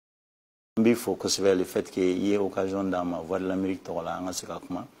Il faut que ce soit le fait qu'il y ait occasion d'avoir de l'Amérique de l'Angleterre.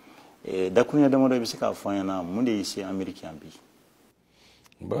 Et d'ailleurs, il y a des gens qui ont ici américain.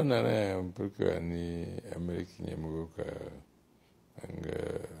 Bon, pour que les Américains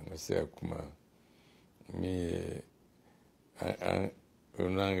aient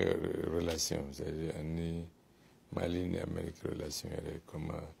une relation, c'est-à-dire ma ligne Amérique relation,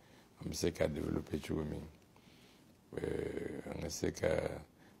 comment on sait qu'à développer tout le monde. On sait qu'à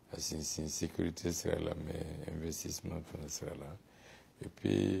la sécurité sera là, mais l'investissement sera là. Et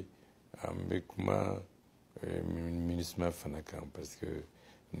puis, on met comment le ministre Fanakan, parce que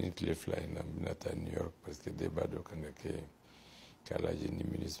nous les fly à New York, parce que débat de quand la jeune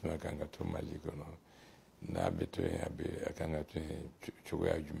ministre quand on a Mali, n'a besoin à quand on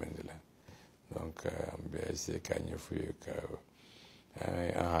a du là. Donc, on va essayer de gagner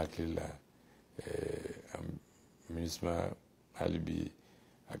un hakil là, ministre alibi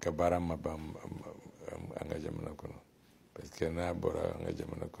à Bambara mabam engagement kono parce que na bora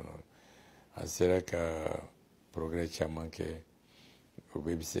engagement kono en sera que progrès chaman que au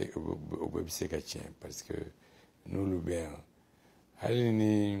bébé kachien parce que nous le bien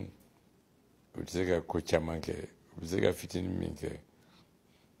halini uteka ko chaman que uteka fitin minke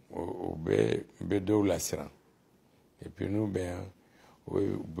au be do la sera et puis nous bien au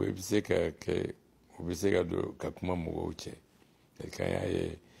bébé que au bébé do kakuma mo uche et quand il y a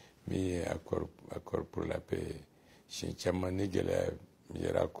mis accord pour la paix, chez Chamani Gela,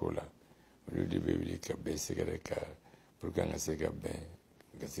 Miracola, au lieu de bébé qui a baissé pour qu'on ait bien,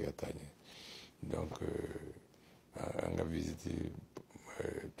 donc, on a visité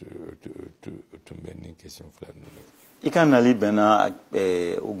tout une question flâne. I ka nali bɛnna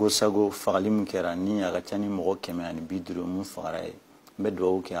Ogosago fagali min kɛra ni a ka ca ni mɔgɔ 150 mun fagara ye n bɛ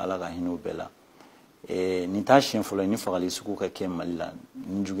dugawu kɛ Ala ka hinɛ o bɛɛ la. Ni t'a siɲɛ fɔlɔ ni fagali sugu ka kɛ Mali la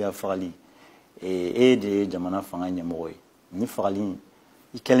ni juguya fagali de ye jamana fanga ɲɛmɔgɔ ye ni fagali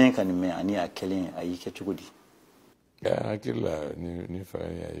I kɛlen ka nin mɛn ani a kɛlen a y'i kɛ cogo di? Hakili la ni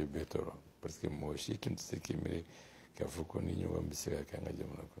fagali y'a ye bɛɛ tɔɔrɔ parce que mɔgɔ si tun tɛ se k'i miiri k'a fɔ ko ni ɲɔgɔn bɛ se ka kɛ an ka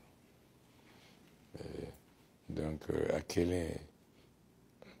jamana kɔnɔ donc a kɛlen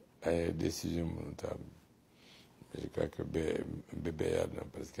a ye décision minnu ta je crois que bɛɛ y'a dɔn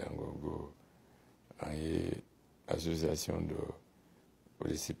parce que an ko en association de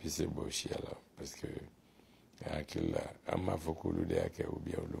récépissé Bochia là parce que hakili la an m'a fɔ k'olu de y'a kɛ ou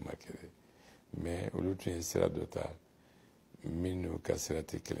bien olu ma kɛ mais olu tun ye sira dɔ ta min n'u ka sira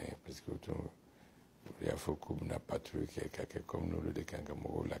tɛ kelen ye parce que olu y'a fɔ k'u bɛna patrouille kɛ ka kɛ comme n'olu de kan ka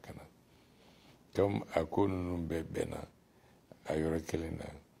mɔgɔw lakana comme a ko ninnu bɛɛ bɛnna a yɔrɔ kelen na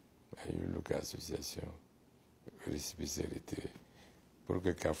a y'olu ka association récépissé retiré pour que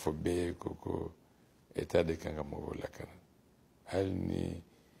k'a fɔ bɛɛ ye ko État de Kangamoko lakana. Elle ni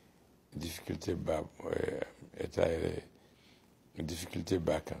difficulté bas, État est difficulté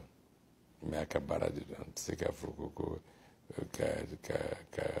bas quand, mais à Bambara dedans, c'est qu'il faut que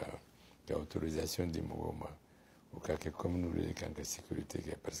autorisation du mouvement ou que comme nous le disons que sécurité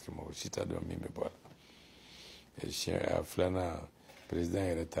parce que moi aussi t'as dormi mais voilà. Et chien à Flana président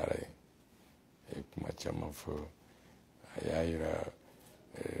est retaré et pour ma chaman faut ailleurs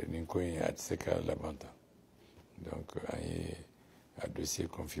Ninkoy a tseka la banta. Donc, un dossier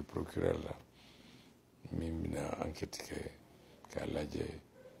confié procureur là. Mimina enquête que la j'ai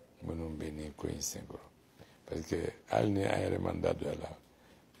mon béni Ninkoy 5 euros. Parce que elle n'est pas un mandat de là.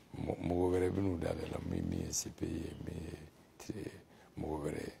 Mon gouvernement de la mimi CPI mon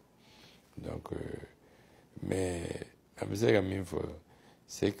gouvernement. Donc, mais la musique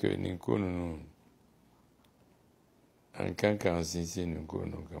c'est que Ninkoy nous en tant qu'ancien nous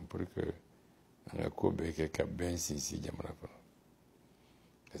connaissons pour que on a coupé quelques bains ici jamana kono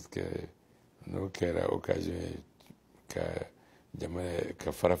parce que nous kera occasion que jamana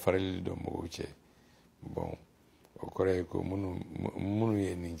que farafarali do mo uche bon o kore ko munu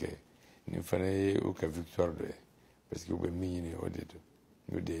ye ninge ni fane o ka victoire de parce que o be mini o de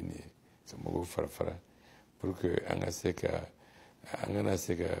no de ni so mo farafara pour que anga seka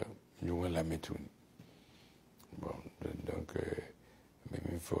ñu la metuni. Bon, donc, mais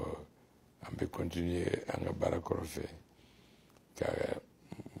il faut continuer à nous battre car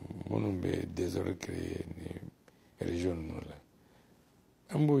nous avons désormais créé une région. Nous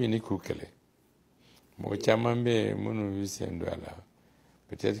avons une école. Moi, je suis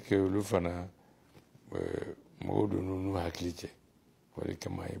peut-être que nous faisons nous pour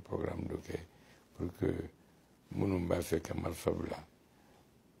le programme pour que nous ne fassions pas mal fabula.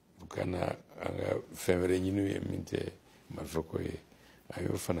 Kana anga femre nyinu yeminte malfokoye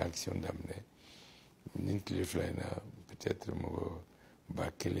ayo fana action d'amener nintli flyna peut-être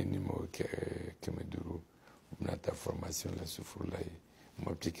ba kelen ni mɔgɔ kɛmɛ duuru u bɛna taa formation la sufurula ye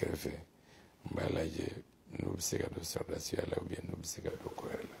mɔpiti kɛrɛfɛ n b'a lajɛ n'u bɛ se ka don sɔrɔdasiya la ou bien n'u bɛ se ka don kɔ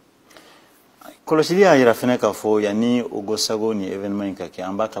yɛrɛ la. Kɔlɔsili y'a yira fɛnɛ k'a fɔ yanni Ogosago ni événement in ka kɛ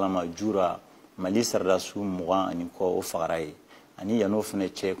an b'a kalama jura Mali sɔrɔdasiw 20 ani kɔ o fagara ye ani yan'o fɛnɛ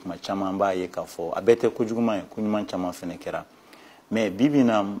cɛ kuma caman b'a ye k'a fɔ a bɛɛ tɛ kojuguman ye koɲuman caman fɛnɛ kɛra mais bibi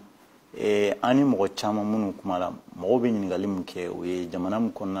na an ni mɔgɔ caman minnu kuma la mɔgɔw bɛ ɲininkali min kɛ o ye jamana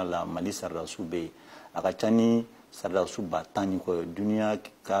min kɔnɔna la Mali sɔrɔdasiw bɛ yen a ka ca ni sɔrɔdasiw 10 ni kɔ ye duniya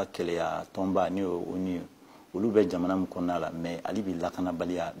ka kɛlɛya tɔnba ni o ni olu bɛ jamana min kɔnɔna la mais hali bi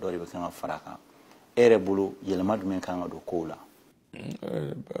lakanabaliya dɔ de bɛ kan ka fara a kan e yɛrɛ bolo yɛlɛma jumɛn kan ka don kow la.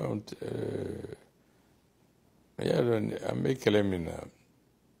 y'a dɔn an bɛ kɛlɛ min na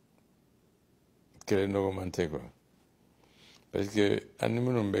kɛlɛ nɔgɔman tɛ quoi parce que an ni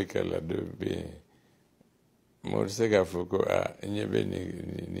minnu bɛ kɛlɛ la dɔ bɛ yen mɔgɔ tɛ se k'a fɔ ko n ɲɛ bɛ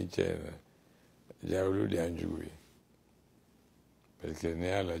nin cɛ in na ja olu de y'an jugu ye parce que n'i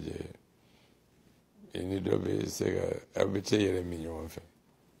y'a lajɛ i ni dɔ bɛ se ka aw bɛ cɛ yɛrɛ min ɲɔgɔn fɛ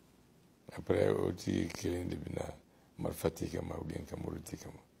après o tigi kelen de bɛna marifa t'i kama ou bien ka muru t'i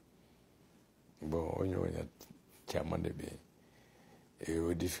kama bon o ɲɔgɔnya caman de bɛ yen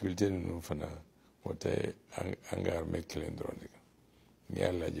o difficulté ninnu fana o tɛ an ka armée kelen dɔrɔn de kan n'i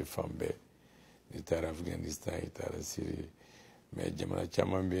y'a lajɛ fan bɛɛ n'i taara Afghanistan i taara Syrie mais jamana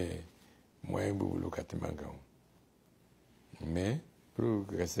caman bɛ yen moyen b'u bolo ka tɛmɛ an kan mais pour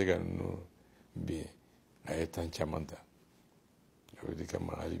ka se ka ninnu bin a ye temps caman ta o de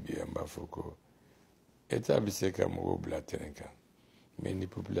kama hali bi an b'a fɔ ko État bɛ se ka mɔgɔw bila terrain kan mais ni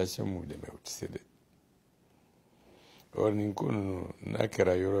population m'u dɛmɛ o tɛ se dɛ or nin ko ninnu n'a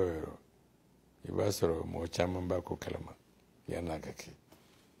kɛra yɔrɔ o yɔrɔ i b'a sɔrɔ mɔgɔ caman b'a ko kalama yan'a ka kɛ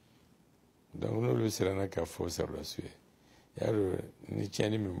donc n'olu siranna ka fɔ sɔrɔdasiw ye y'a dɔn ni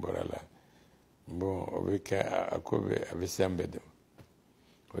tiɲɛni min bɔra la bon o bɛ kɛ a ko a bɛ se an bɛɛ de ma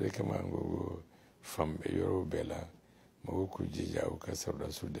o de kama an ko fan yɔrɔw bɛɛ la mɔgɔw k'u jija u ka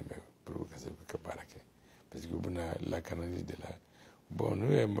sɔrɔdasiw dɛmɛ pour ka se k'u ka baara kɛ parce que u bɛna lakanali de la bon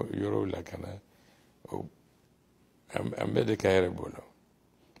n'u ye yɔrɔw lakana an bɛɛ de ka hɛrɛ b'o la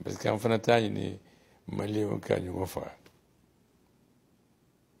parce que an fana t'a ɲini maliyɛnw ka ɲɔgɔn faga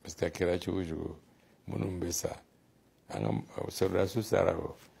parce que a kɛra cogo cogo minnu bɛ sa an ka sɔrɔdasiw sara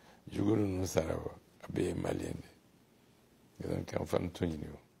o jugu ninnu sara o a bɛɛ ye maliyɛn de donc an fana t'o ɲini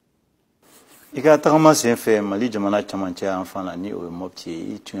o. I ka tagama sen fɛ Mali jamana camancɛ yan fan na ni o ye Mopti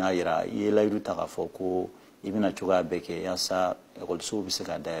ye i tun y'a yira i ye layidu ta k'a fɔ ko i bɛna cogoya bɛɛ kɛ yaasa ekɔlisow bɛ se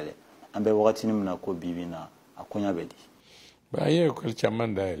ka dayɛlɛ an bɛ wagatinin min na ko bibi na a koɲa bɛ di. An ye ekɔli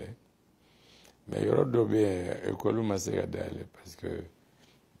caman dayɛlɛ mais yɔrɔ dɔ bɛ yen ekɔliw ma se ka dayɛlɛ parce que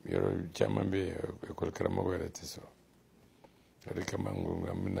yɔrɔ caman bɛ yen ekɔli karamɔgɔ yɛrɛ tɛ sɔrɔ o de kama n ko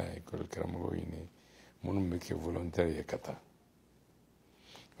an bɛna ekɔli karamɔgɔ ɲini minnu bɛ kɛ volontaire ye ka taa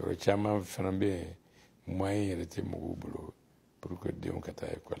yɔrɔ caman fana bɛ yen moyen yɛrɛ tɛ mɔgɔw bolo pour que denw ka taa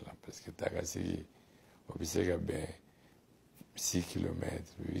ekɔli la parce que taa ka segin o bɛ se ka bɛn 6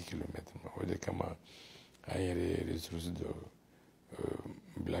 kilomètres 8 kilomètres ma o de kama an yɛrɛ ye ressource dɔ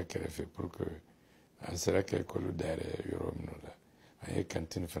bila kɛrɛfɛ pour que an sera ka ekɔli dayɛlɛ yɔrɔ minnu la an ye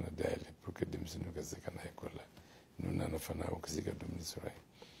cantine fana dayɛlɛ pour que denmisɛnninw ka se ka na ekɔli la n'u nana fana u ka se ka dumuni sɔrɔ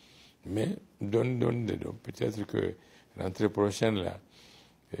yen mais dɔɔni dɔɔni de don peut-être que rentrée prochaine la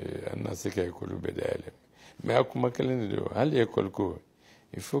an na se ka ekɔliw bɛɛ dayɛlɛ mais a kuma kelen de don hali ekɔli ko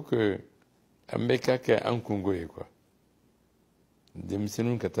il faut que an bɛɛ ka kɛ an kungo ye quoi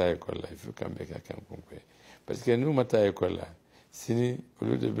denmisɛnninw ka taa ekɔli la il faut que an bɛɛ ka kɛ an kungo ye parce que n'u ma taa ekɔli la sini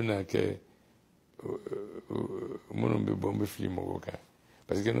olu de bɛna kɛ minnu bɛ bɔnbɛ fili mɔgɔw kan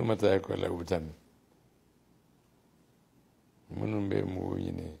parce que n'u ma taa ekɔli la u bɛ taa min minnu bɛ mɔgɔw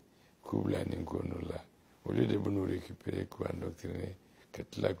ɲini k'u bila nin ko ninnu la olu de bɛn'u récupérer k'u endoctriner ka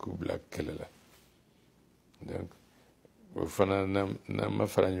tila k'u bila kɛlɛ la donc o fana n'an ma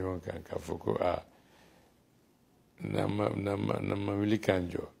fara ɲɔgɔn kan k'a fɔ ko n'an ma wuli k'an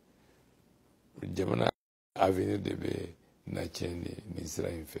jɔ jamana avenir de bɛ na tiɲɛ nin sira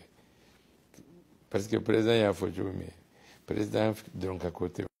in fɛ parce que président y'a fɔ cogo min président dɔrɔn ka ko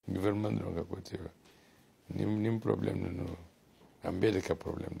tɛ gouvernement dɔrɔn ka ko tɛ ni problème ninnu an bɛɛ de ka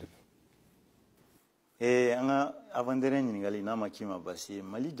problème de don. An ka avant-dernier ɲininkali n'a ma k'i ma basi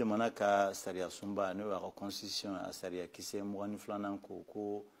Mali jamana ka sariya sunba n'o y'a ka constitution a sariya kisɛ 22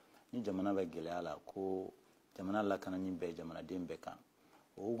 ko ni jamana bɛ gɛlɛya la ko jamana lakanani bɛ jamanaden bɛɛ kan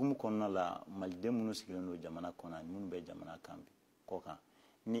o hukumu kɔnɔna la maliden minnu sigilen don jamana kɔnɔ ani minnu bɛ jamana kan kɔ kan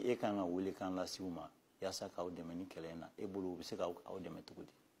ni e kan ka wele kan lase u ma yaasa k'aw dɛmɛ ni kɛlɛ in na e bolo u bɛ se k'aw dɛmɛ cogo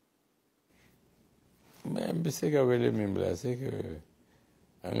di. mais n bɛ se ka wele min bila c'est que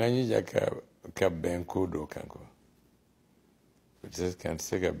an ka ɲija ka bɛn ko dɔ kan quoi. Peut-être qu'an tɛ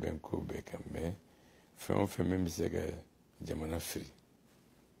se ka bɛn ko bɛɛ kan mais fɛn o fɛn min bɛ se ka jamana firi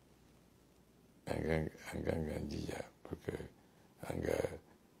an kan k'an jija pour que an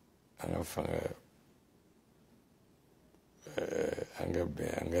ka fanga an ka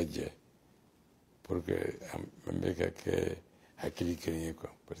bɛn an ka jɛ pour que an bɛ ka kɛ hakili kelen ye quoi.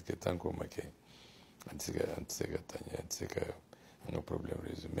 Parce que tant qu'on ma kɛ an tɛ se ka taa ɲɛ, an tɛ se ka an ka problème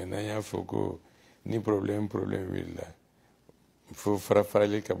résoudre. Mais n'an y'a fɔ ko ni problème wulila fo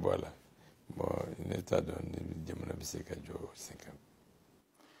fara-farali ka bɔ a la bon ne t'a dɔn ni jamana bɛ se ka jɔ sen kan.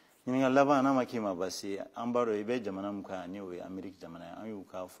 ɲininka laban n'a ma k'i ma basi an b'a dɔn i bɛ jamana min kan ni o ye Ameriki jamana ye an y'u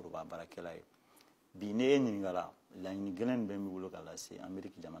ka foroba baarakɛla ye bi ne e ɲininkala laɲini gɛlɛn bɛ min bolo ka lase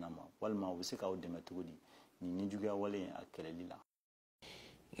Ameriki jamana ma walima u bɛ se k'aw dɛmɛ cogo di nin nijuguya wale in a kɛlɛli la.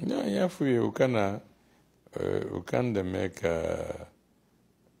 Non, il y a fouillé au Canada, dɛmɛ ka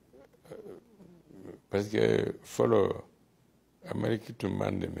parce que fɔlɔ Ameriki tun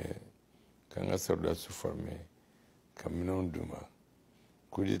b'an dɛmɛ k'an ka soldats former ka minɛnw d'u ma.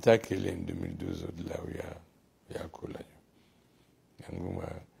 Coup d'État kɛlen 2012 o de la u y'a ko lajɔ. An k'u ma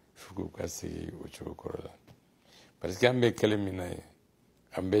fo k'u ka segin o cogo kɔrɔ la. Parce que an bɛ kɛlɛ min na ye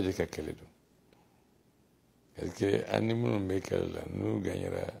an bɛɛ de ka kɛlɛ don. Parce que an ni minnu bɛ kɛlɛ la n'u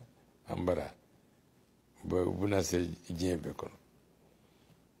gagnera Bambara u bɛna se diɲɛ bɛɛ kɔnɔ.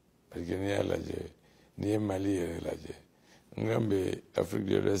 Parce que n'i y'a lajɛ n'i ye Mali yɛrɛ lajɛ n kan bɛ Afrique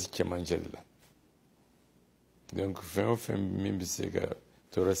de l'Ouest cɛmancɛ de la. Donc fɛn o fɛn min bɛ se ka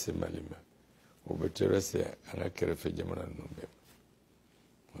tɔɔrɔ se Mali ma o bɛ tɔɔrɔ se an ka kɛrɛfɛ jamana ninnu bɛɛ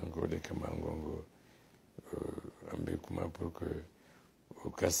ma. Donc o de kama an ko an bɛ kuma pour que u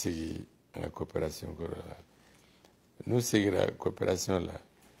ka segin an ka coopération kɔrɔ la. N'u segira coopération la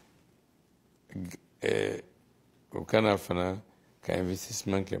u kana fana ka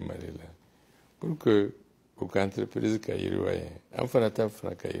investissement kɛ Mali la pour que u ka entreprise ka yiriwa yen an fana ta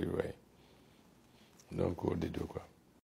fana ka yiriwa yen. Donc o de do quoi.